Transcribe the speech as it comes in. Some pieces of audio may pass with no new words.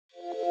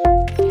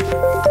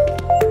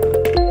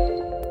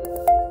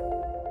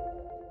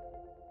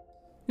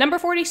Number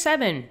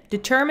 47,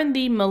 determine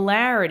the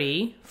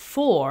molarity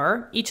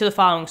for each of the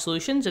following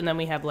solutions, and then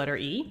we have letter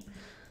E.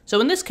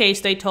 So in this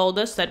case, they told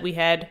us that we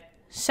had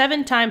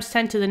 7 times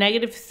 10 to the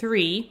negative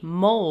 3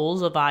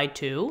 moles of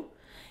I2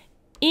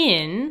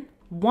 in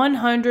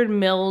 100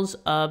 mils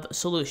of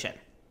solution.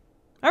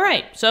 All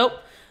right, so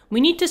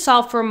we need to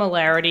solve for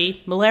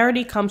molarity.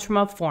 Molarity comes from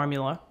a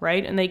formula,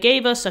 right? And they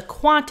gave us a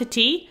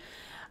quantity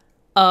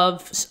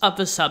of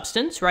a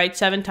substance, right?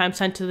 7 times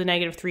 10 to the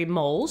negative 3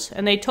 moles.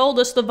 And they told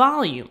us the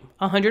volume,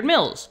 100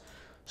 mils.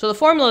 So the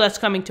formula that's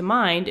coming to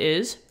mind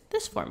is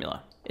this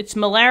formula. It's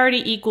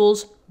molarity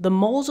equals the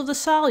moles of the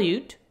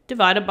solute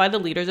divided by the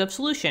liters of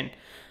solution.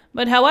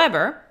 But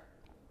however,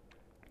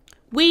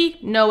 we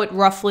know it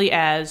roughly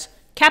as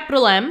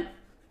capital M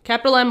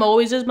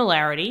always is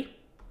molarity,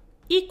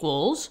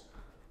 equals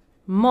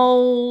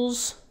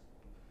moles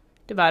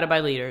divided by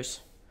liters.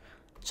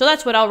 So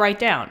that's what I'll write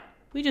down.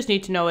 We just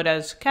need to know it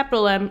as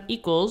capital M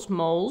equals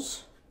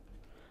moles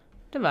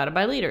divided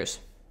by liters.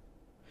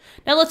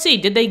 Now let's see,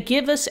 did they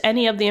give us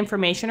any of the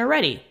information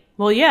already?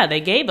 Well, yeah,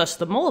 they gave us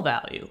the mole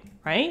value,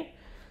 right?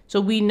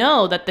 So we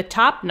know that the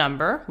top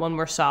number, when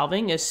we're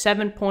solving, is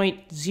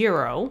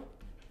 7.0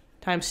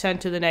 times 10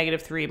 to the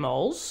negative 3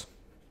 moles.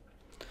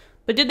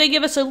 But did they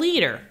give us a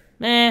liter?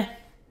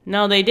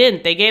 No, they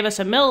didn't. They gave us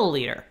a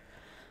milliliter.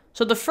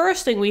 So the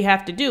first thing we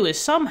have to do is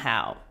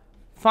somehow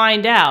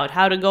find out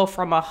how to go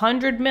from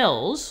 100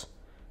 mils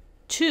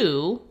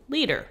to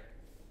liter.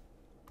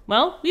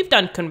 Well, we've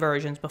done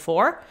conversions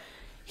before.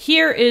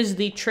 Here is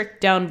the trick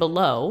down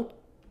below.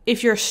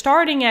 If you're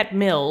starting at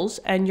mils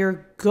and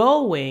you're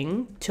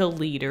going to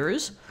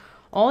liters,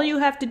 all you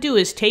have to do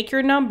is take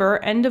your number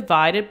and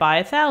divide it by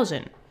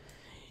 1,000.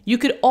 You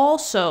could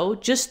also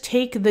just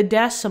take the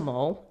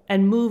decimal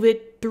and move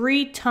it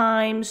 3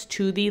 times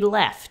to the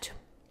left.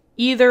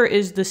 Either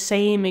is the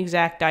same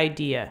exact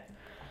idea.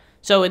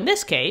 So in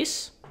this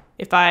case,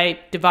 if I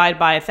divide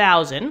by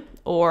 1,000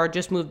 or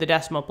just move the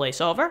decimal place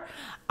over,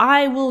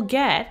 I will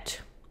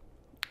get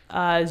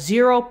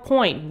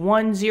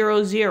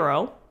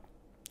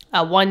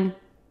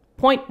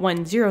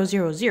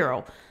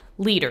 1.1000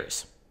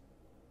 liters.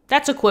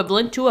 That's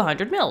equivalent to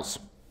 100 mils.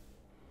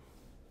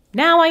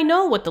 Now I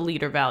know what the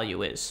liter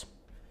value is,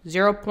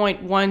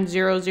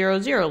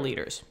 0.1000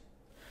 liters.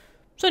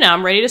 So now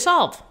I'm ready to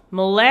solve.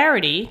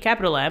 Molarity,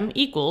 capital M,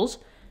 equals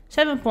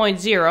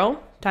 7.0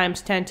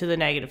 times 10 to the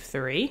negative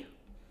 3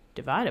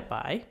 divided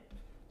by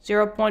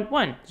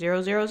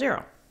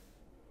 0.1000.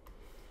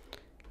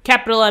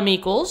 Capital M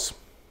equals,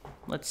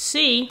 let's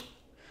see,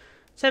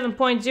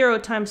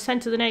 7.0 times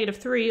 10 to the negative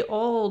 3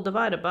 all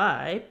divided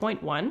by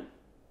 0.1.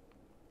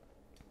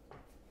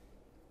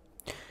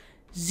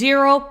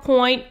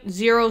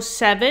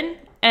 0.07,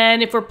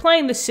 and if we're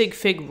playing the sig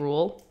fig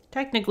rule,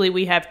 technically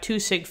we have 2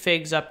 sig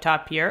figs up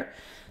top here,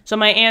 so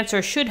my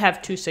answer should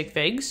have 2 sig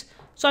figs.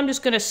 So I'm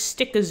just going to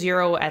stick a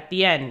 0 at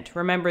the end.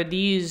 Remember,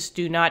 these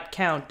do not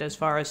count as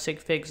far as sig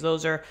figs.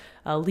 Those are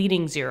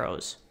leading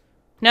zeros.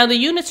 Now, the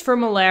units for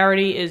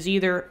molarity is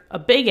either a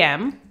big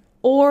M,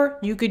 or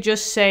you could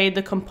just say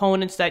the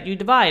components that you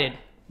divided.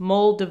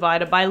 Mole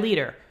divided by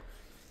liter.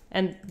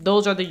 And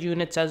those are the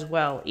units as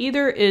well.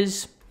 Either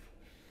is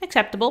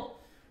acceptable.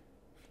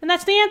 And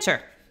that's the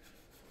answer.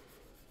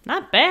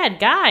 Not bad,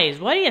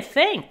 guys. What do you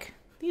think?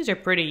 These are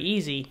pretty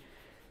easy.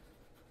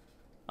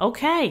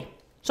 Okay.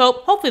 So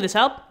hopefully this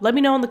helped. Let me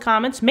know in the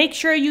comments. Make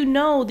sure you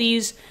know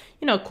these,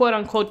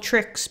 quote-unquote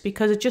tricks,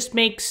 because it just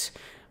makes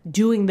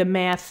doing the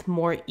math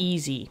more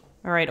easy,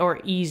 all right, or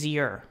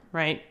easier,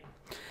 right?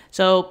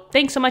 So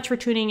thanks so much for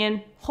tuning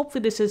in.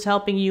 Hopefully this is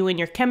helping you in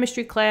your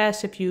chemistry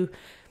class. If you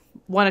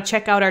want to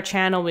check out our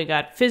channel, we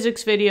got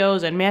physics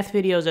videos and math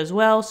videos as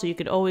well, so you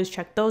could always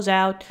check those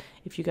out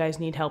if you guys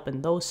need help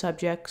in those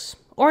subjects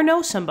or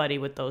know somebody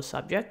with those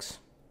subjects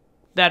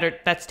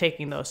that's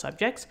taking those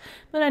subjects.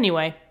 But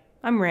anyway,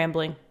 I'm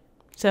rambling.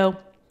 So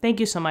thank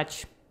you so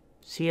much.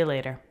 See you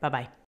later.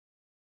 Bye-bye.